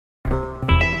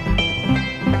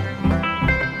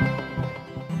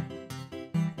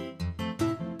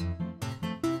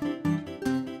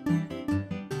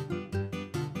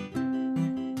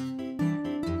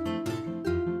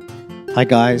Hi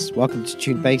guys, welcome to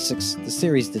Tune Basics, the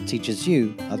series that teaches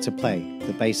you how to play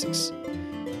the basics.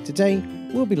 Today,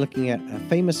 we'll be looking at a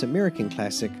famous American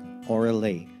classic,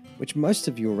 Lee, which most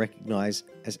of you will recognize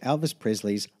as Elvis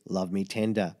Presley's Love Me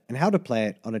Tender, and how to play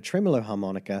it on a tremolo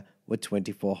harmonica with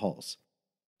 24 holes.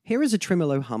 Here is a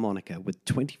tremolo harmonica with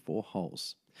 24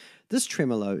 holes. This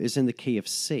tremolo is in the key of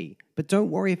C, but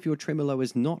don't worry if your tremolo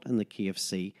is not in the key of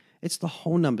C, it's the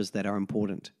whole numbers that are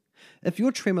important. If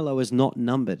your tremolo is not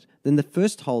numbered, then the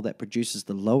first hole that produces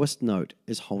the lowest note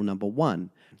is hole number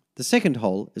 1. The second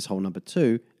hole is hole number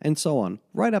 2, and so on,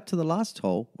 right up to the last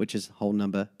hole, which is hole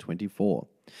number 24.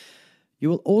 You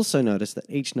will also notice that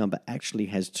each number actually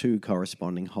has 2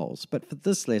 corresponding holes, but for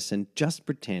this lesson, just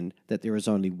pretend that there is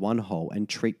only one hole and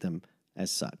treat them as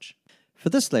such. For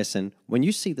this lesson, when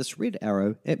you see this red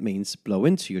arrow, it means blow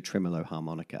into your tremolo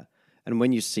harmonica. And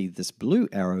when you see this blue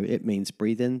arrow, it means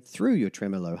breathe in through your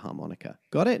tremolo harmonica.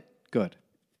 Got it? Good.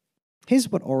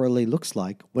 Here's what Lee looks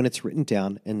like when it's written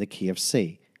down in the key of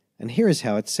C. And here is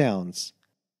how it sounds.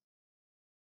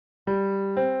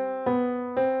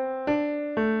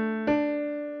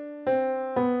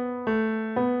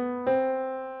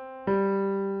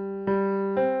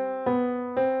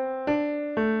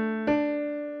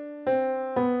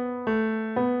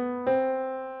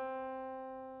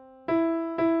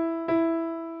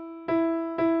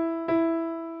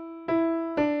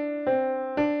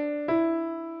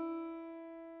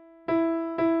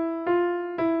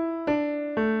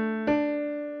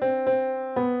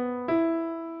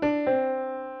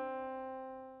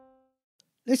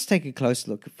 Let's take a close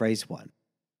look at phrase 1.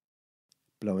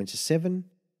 Blow into 7,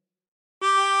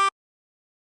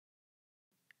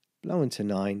 blow into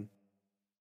 9,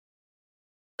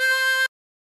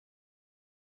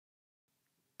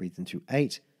 breathe into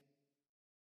 8,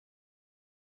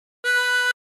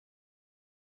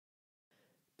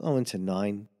 blow into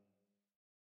 9,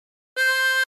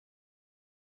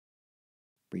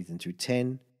 breathe into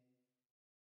 10,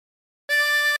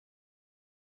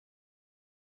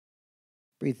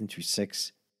 breathe into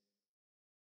 6,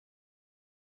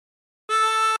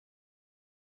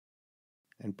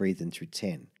 and breathe into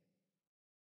 10.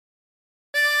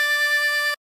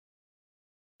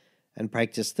 And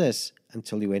practice this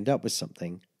until you end up with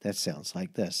something that sounds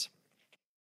like this.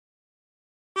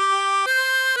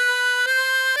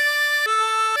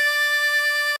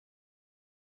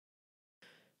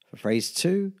 For phrase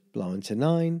 2, blow into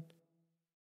 9,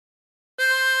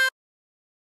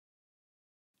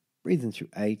 breathe into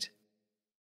 8,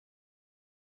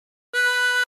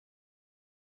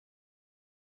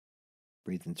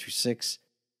 breathe into 6,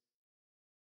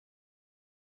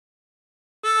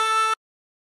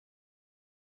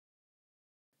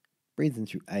 breathe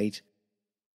into 8,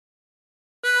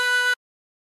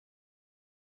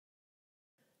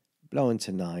 blow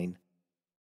into 9,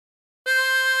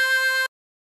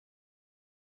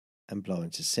 and blow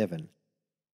into 7.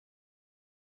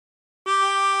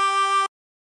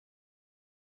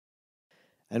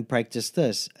 And practice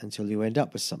this until you end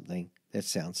up with something that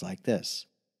sounds like this.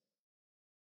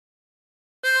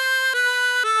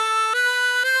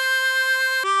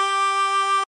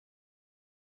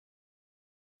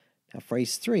 Now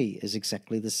phrase 3 is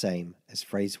exactly the same as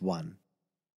phrase 1.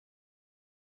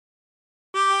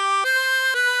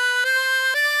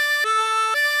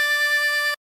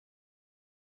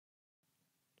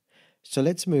 So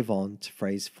let's move on to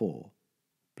phrase 4.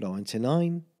 Blow into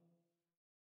 9,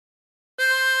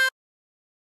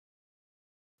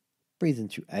 breathe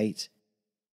into 8,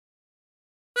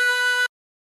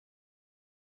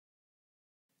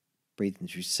 breathe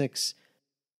into 6,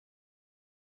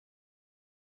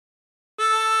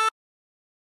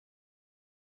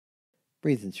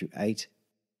 breathe into 8,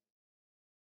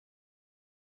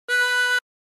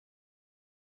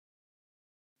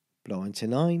 blow into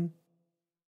 9,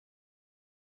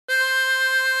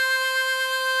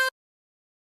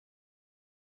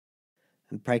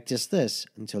 and practice this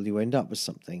until you end up with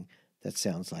something that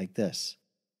sounds like this.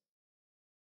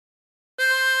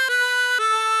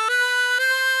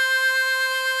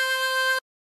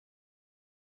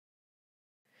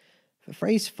 For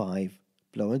phrase 5,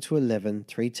 blow into 11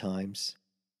 3 times,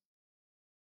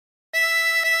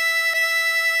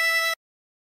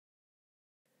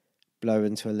 blow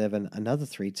into 11 another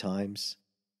 3 times,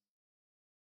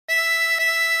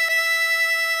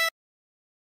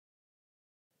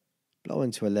 blow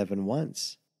into 11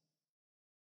 once,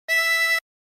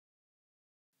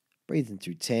 breathe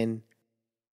into 10,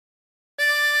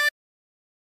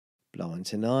 blow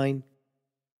into 9,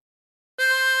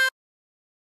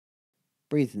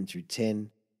 breathe into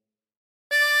 10,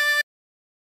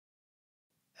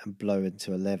 and blow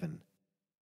into 11.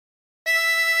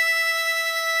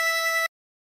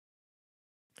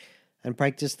 And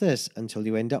practice this until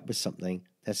you end up with something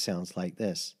that sounds like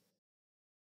this.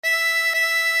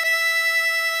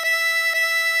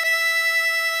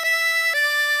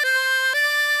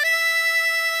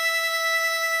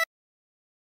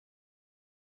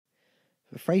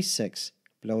 For phrase 6,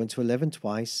 blow into 11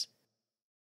 twice,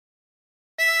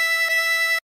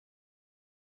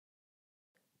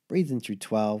 breathe in through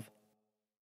 12,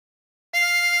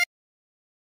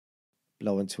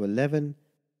 blow into 11,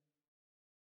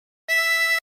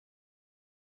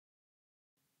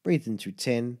 breathe in through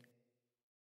 10,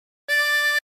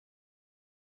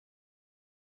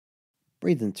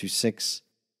 breathe in through 6,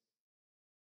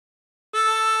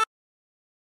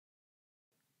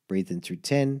 breathe in through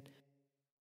 10,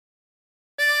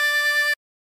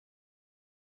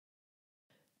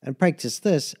 and practice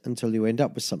this until you end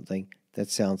up with something that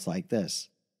sounds like this.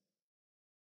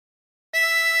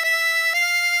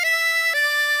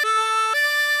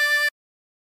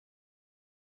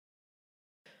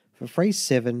 For phrase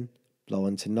 7, blow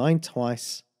into 9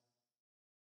 twice,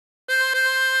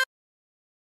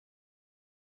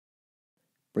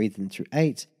 breathe in through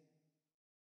 8,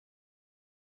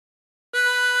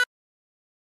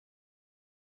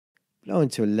 blow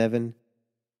into 11,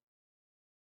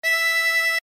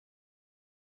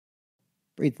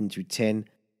 breathe in through 10,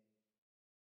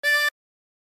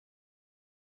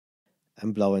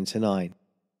 and blow into 9.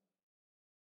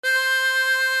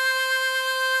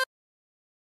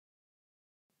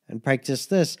 And practice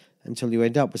this until you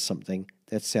end up with something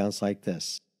that sounds like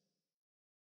this.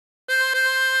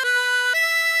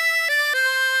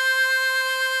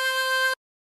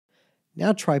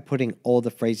 Now try putting all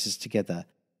the phrases together.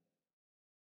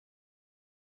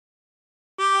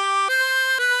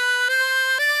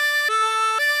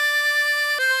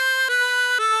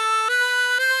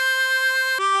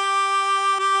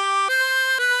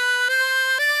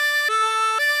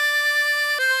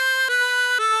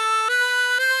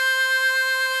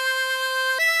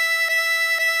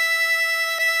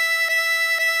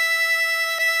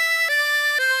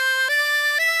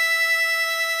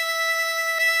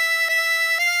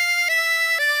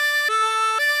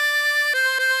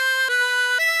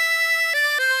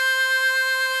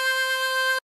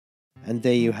 And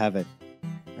there you have it.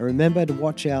 And remember to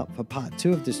watch out for part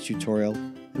 2 of this tutorial,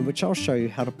 in which I'll show you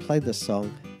how to play this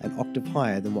song an octave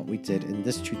higher than what we did in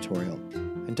this tutorial.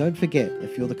 And don't forget,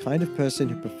 if you're the kind of person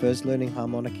who prefers learning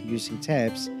harmonica using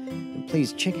tabs, then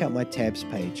please check out my tabs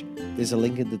page. There's a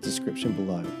link in the description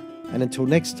below. And until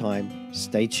next time,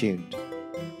 stay tuned.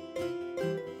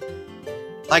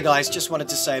 Hi guys, just wanted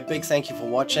to say a big thank you for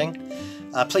watching.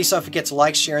 Please don't forget to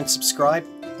like, share and subscribe.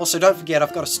 Also, don't forget,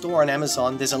 I've got a store on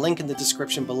Amazon. There's a link in the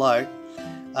description below.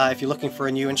 If you're looking for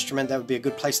a new instrument, that would be a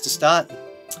good place to start.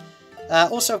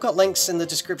 Also, I've got links in the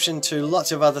description to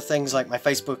lots of other things like my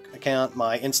Facebook account,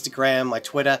 my Instagram, my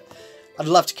Twitter. I'd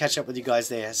love to catch up with you guys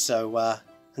there. So,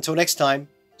 until next time,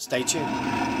 stay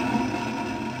tuned.